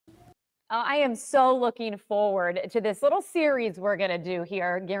I am so looking forward to this little series we're going to do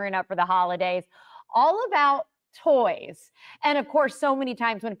here, gearing up for the holidays, all about toys. And of course, so many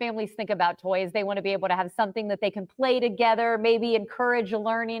times when families think about toys, they want to be able to have something that they can play together, maybe encourage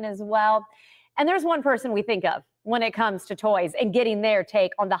learning as well. And there's one person we think of when it comes to toys and getting their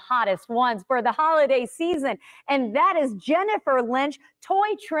take on the hottest ones for the holiday season. And that is Jennifer Lynch, toy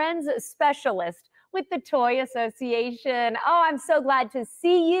trends specialist with the Toy Association. Oh, I'm so glad to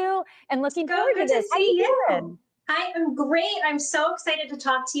see you and looking forward to this. How you doing? I am great. I'm so excited to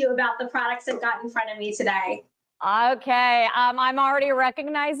talk to you about the products I've got in front of me today. Okay, I'm already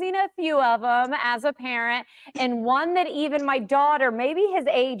recognizing a few of them as a parent, and one that even my daughter maybe has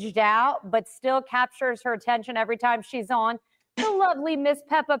aged out, but still captures her attention every time she's on, the lovely Miss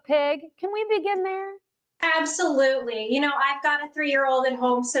Peppa Pig. Can we begin there? Absolutely. You know, I've got a 3-year-old at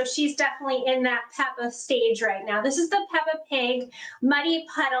home, so she's definitely in that Peppa stage right now. This is the Peppa Pig Muddy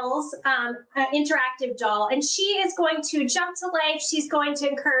Puddles interactive doll, and she is going to jump to life. She's going to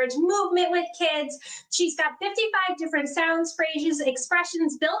encourage movement with kids. She's got 55 different sounds, phrases,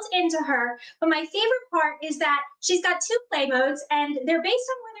 expressions built into her. But my favorite part is that she's got 2 play modes, and they're based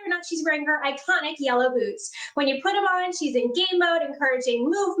on whether or not she's wearing her iconic yellow boots. When you put them on, she's in game mode, encouraging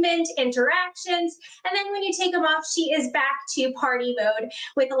movement, interactions, and then when you take them off, she is back to party mode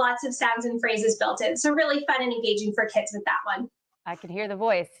with lots of sounds and phrases built in. So really fun and engaging for kids with that one. I can hear the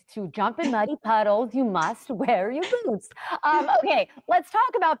voice. To jump in muddy puddles, you must wear your boots. Okay, let's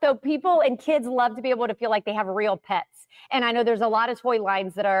talk about, though, people and kids love to be able to feel like they have real pets. And I know there's a lot of toy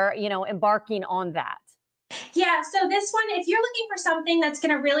lines that are, embarking on that. Yeah, so this one, if you're looking for something that's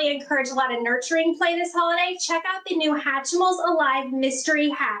going to really encourage a lot of nurturing play this holiday, check out the new Hatchimals Alive Mystery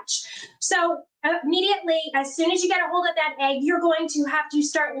Hatch. So immediately, as soon as you get a hold of that egg, you're going to have to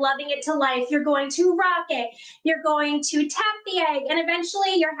start loving it to life. You're going to rock it. You're going to tap the egg, and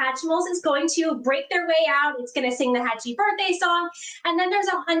eventually your Hatchimals is going to break their way out. It's going to sing the Hatchy birthday song, and then there's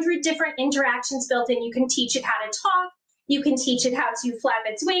 100 different interactions built in. You can teach it how to talk. You can teach it how to flap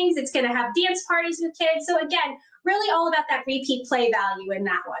its wings. It's going to have dance parties with kids. So again, really all about that repeat play value in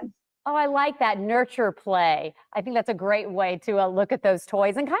that one. Oh, I like that nurture play. I think that's a great way to look at those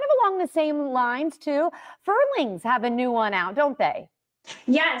toys. And kind of along the same lines, too, Furlings have a new one out, don't they?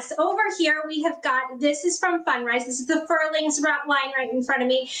 Yes, over here we have got, this is from Funrise. This is the Furlings line right in front of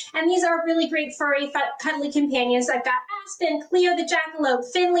me. And these are really great furry, cuddly companions. I've got Aspen, Cleo the jackalope,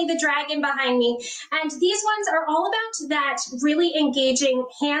 Finley the dragon behind me. And these ones are all about that really engaging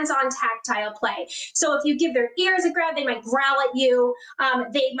hands-on tactile play. So if you give their ears a grab, they might growl at you.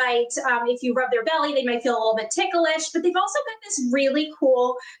 They might, if you rub their belly, they might feel a little bit ticklish. But they've also got this really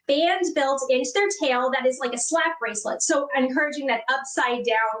cool band built into their tail that is like a slap bracelet. So encouraging that upside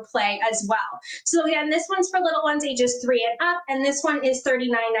down play as well. So again, this one's for little ones ages 3 and up, and this one is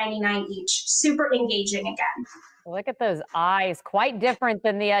 $39.99 each. Super engaging again. Look at those eyes, quite different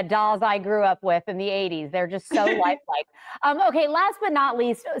than the dolls I grew up with in the 80s. They're just so lifelike. Okay, last but not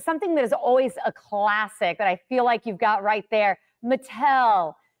least, something that is always a classic that I feel like you've got right there,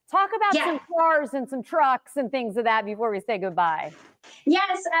 Mattel. Talk about some cars and some trucks and things of that before we say goodbye.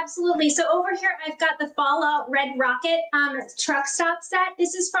 Yes, absolutely. So over here, I've got the Fallout Red Rocket truck stop set.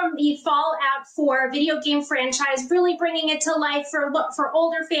 This is from the Fallout 4 video game franchise, really bringing it to life for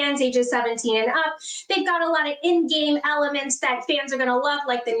older fans ages 17 and up. They've got a lot of in-game elements that fans are going to love,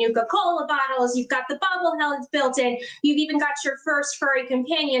 like the Nuka-Cola bottles. You've got the bobbleheads built in. You've even got your first furry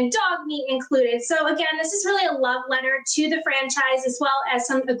companion dog meat included. So again, this is really a love letter to the franchise, as well as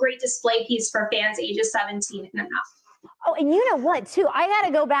a great display piece for fans ages 17 and up. Oh, and you know what, too? I got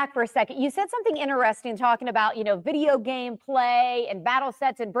to go back for a second. You said something interesting talking about, video game play and battle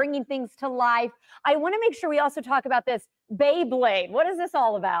sets and bringing things to life. I want to make sure we also talk about this BEYBLADE. What is this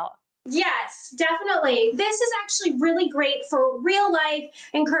all about? Yes, definitely. This is actually really great for real life,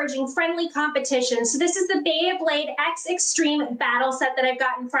 encouraging friendly competition. So this is the BEYBLADE X XTREME battle set that I've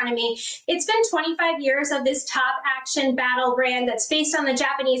got in front of me. It's been 25 years of this top action battle brand that's based on the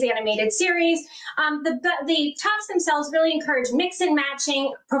Japanese animated series. The tops themselves really encourage mix and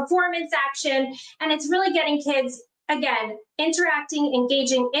matching, performance action, and it's really getting kids, again, interacting,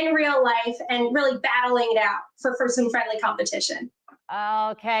 engaging in real life, and really battling it out for some friendly competition.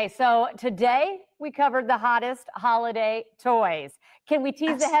 Okay, so today we covered the hottest holiday toys. Can we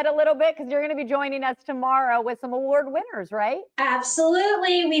tease ahead a little bit? Because you're going to be joining us tomorrow with some award winners, right?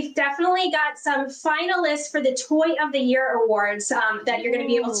 Absolutely. We've definitely got some finalists for the Toy of the Year awards that you're going to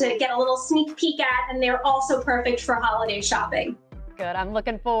be able to get a little sneak peek at, and they're also perfect for holiday shopping. Good. I'm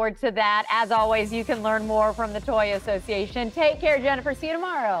looking forward to that. As always, you can learn more from the Toy Association. Take care, Jennifer. See you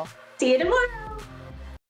tomorrow. See you tomorrow.